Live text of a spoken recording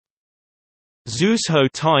Zhuzhou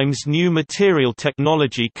Times New Material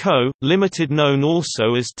Technology Co., Limited, known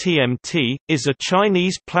also as TMT, is a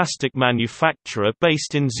Chinese plastic manufacturer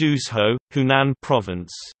based in Zhuzhou, Hunan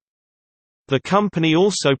Province. The company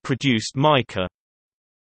also produced mica.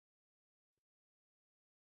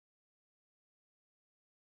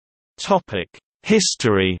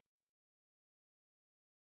 History.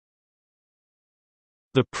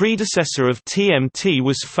 The predecessor of TMT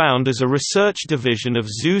was found as a research division of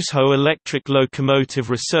Zhuzhou Electric Locomotive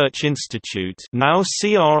Research Institute, now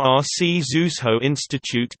CRRC Zhuzhou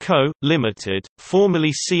Institute Co., Limited,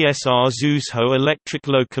 formerly CSR Zhuzhou Electric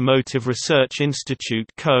Locomotive Research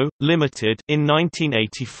Institute Co., Limited, in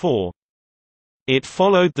 1984. It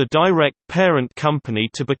followed the direct parent company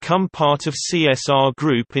to become part of CSR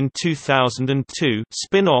Group in 2002,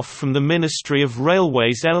 spin-off from the Ministry of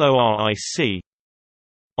Railways LORIC.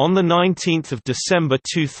 On 19 December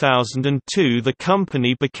 2002 the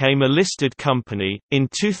company became a listed company. In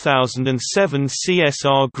 2007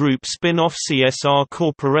 CSR Group spin-off CSR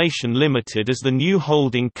Corporation Limited as the new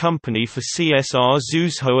holding company for CSR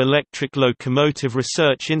Zhuzhou Electric Locomotive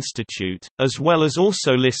Research Institute, as well as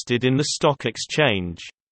also listed in the stock exchange.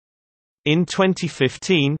 In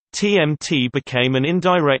 2015, TMT became an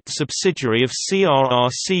indirect subsidiary of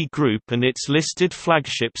CRRC Group and its listed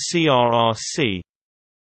flagship CRRC.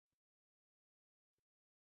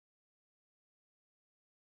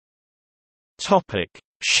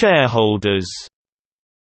 Shareholders.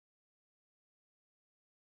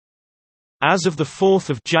 As of 4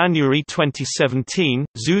 January 2017,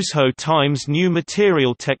 Zhuzhou Times New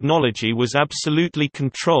Material Technology was absolutely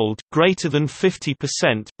controlled greater than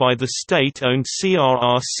 50% by the state-owned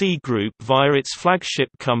CRRC Group via its flagship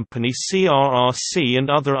company CRRC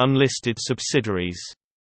and other unlisted subsidiaries.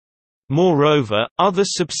 Moreover, other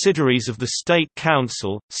subsidiaries of the State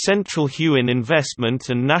Council, Central Huon Investment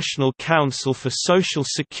and National Council for Social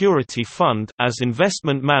Security Fund as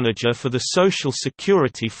investment manager for the Social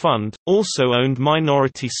Security Fund, also owned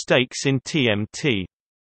minority stakes in TMT.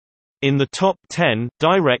 In the top 10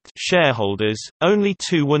 direct shareholders, only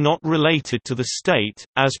 2 were not related to the state,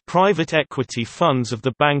 as private equity funds of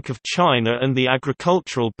the Bank of China and the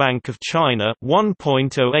Agricultural Bank of China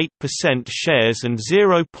 1.08% shares and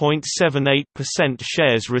 0.78%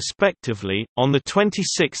 shares respectively. On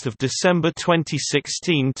 26 December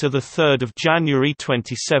 2016 to 3 January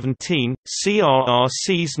 2017,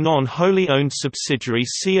 CRRC's non-wholly owned subsidiary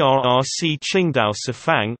CRRC Qingdao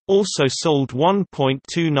Sifang, also sold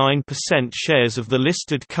 1.29% shares of the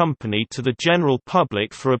listed company to the general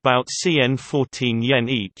public for about CNY 14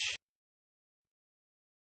 each.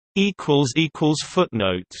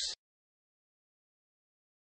 Footnotes